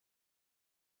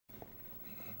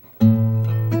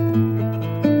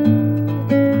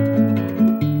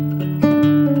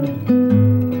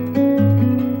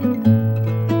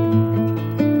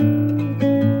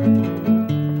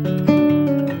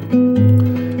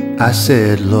I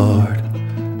said, Lord,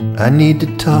 I need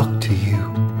to talk to you.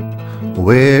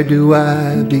 Where do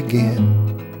I begin?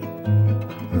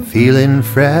 I'm feeling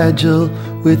fragile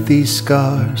with these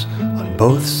scars on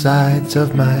both sides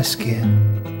of my skin.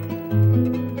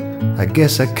 I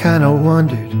guess I kinda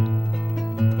wondered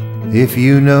if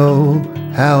you know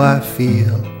how I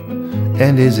feel,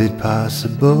 and is it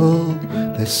possible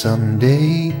that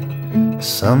someday,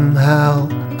 somehow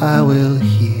I will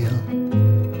heal?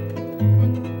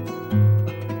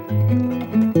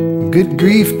 Good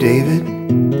grief, David,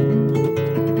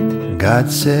 God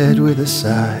said with a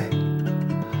sigh.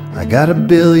 I got a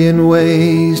billion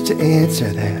ways to answer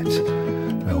that.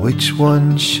 Now which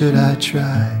one should I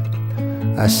try?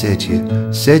 I said,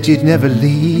 you said you'd never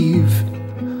leave,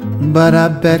 but I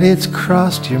bet it's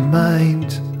crossed your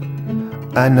mind.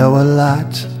 I know a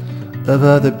lot of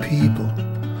other people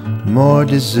more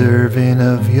deserving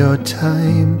of your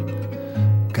time.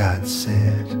 God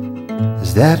said,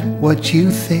 is that what you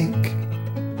think?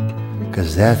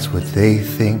 'Cause that's what they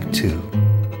think too.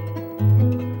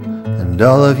 And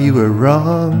all of you are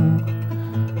wrong.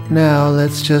 Now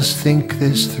let's just think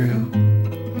this through.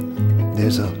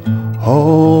 There's a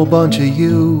whole bunch of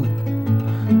you,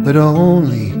 but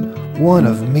only one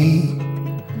of me.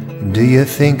 Do you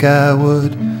think I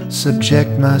would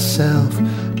subject myself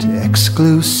to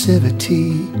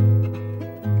exclusivity?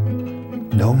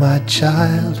 No, my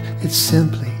child, it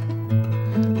simply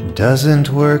doesn't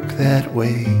work that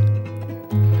way.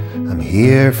 I'm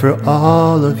here for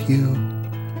all of you,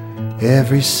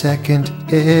 every second,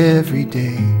 every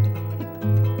day.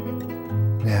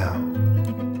 Now,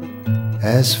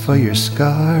 as for your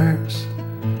scars,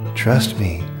 trust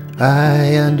me,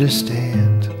 I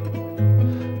understand.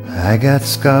 I got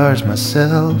scars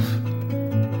myself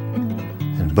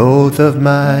in both of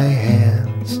my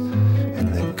hands. And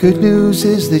the good news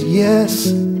is that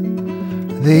yes,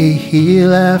 they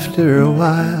heal after a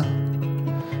while.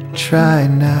 Try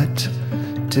not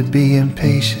to be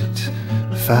impatient.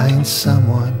 Find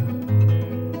someone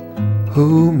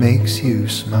who makes you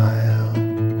smile.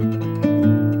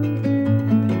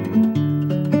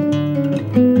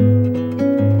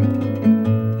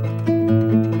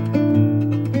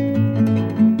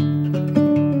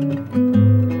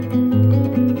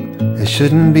 It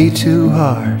shouldn't be too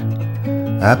hard.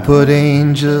 I put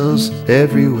angels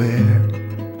everywhere.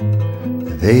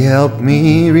 They help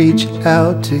me reach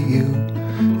out to you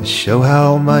and show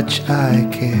how much I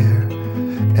care.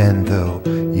 And though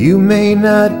you may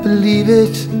not believe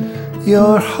it,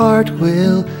 your heart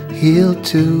will heal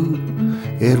too.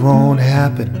 It won't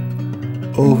happen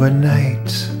overnight,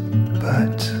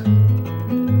 but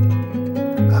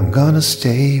I'm gonna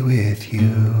stay with you.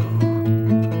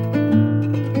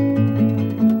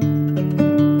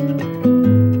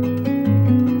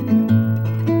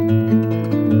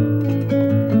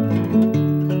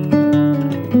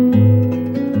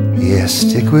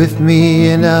 Stick with me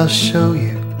and I'll show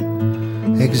you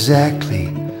exactly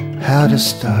how to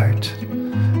start.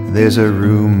 There's a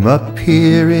room up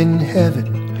here in heaven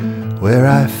where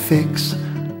I fix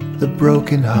the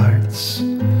broken hearts.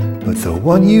 But the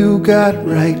one you got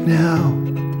right now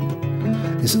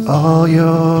is all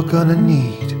you're gonna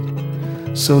need.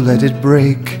 So let it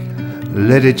break,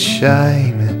 let it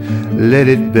shine, let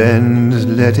it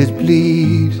bend, let it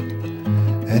bleed.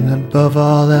 And above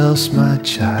all else, my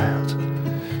child,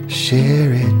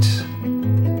 share it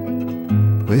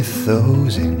with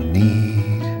those in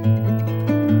need.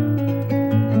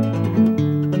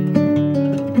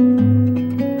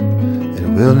 It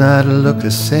will not look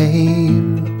the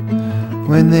same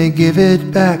when they give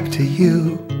it back to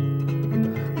you,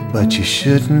 but you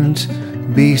shouldn't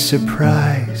be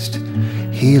surprised.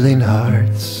 Healing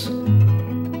hearts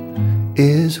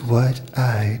is what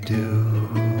I do.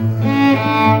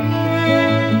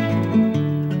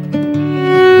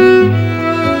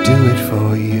 Do it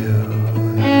for you.